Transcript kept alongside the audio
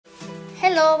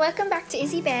Hello, welcome back to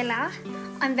Izzybella.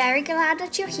 I'm very glad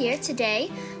that you're here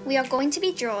today. We are going to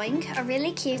be drawing a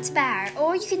really cute bear,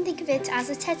 or you can think of it as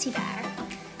a teddy bear.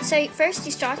 So first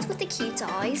you start with the cute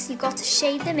eyes, you've got to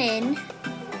shade them in.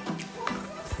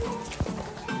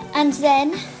 And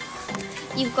then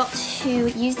you've got to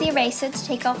use the eraser to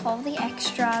take off all the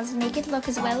extras, make it look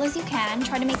as well as you can.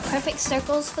 Try to make perfect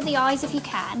circles for the eyes if you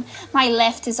can. My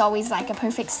left is always like a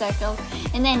perfect circle,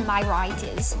 and then my right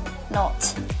is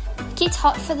not. Cute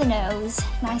hot for the nose,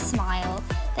 nice smile.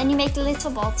 Then you make the little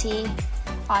body.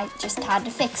 I just had to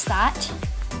fix that.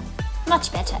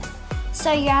 Much better.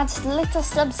 So you add the little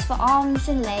stubs for arms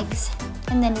and legs,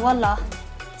 and then voila,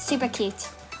 super cute.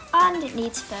 And it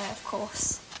needs fur, of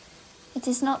course. It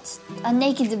is not a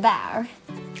naked bear.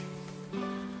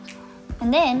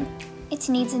 And then it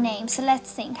needs a name, so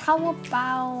let's think. How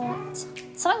about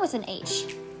something with an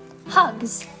H?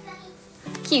 Hugs.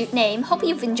 Cute name. Hope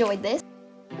you've enjoyed this.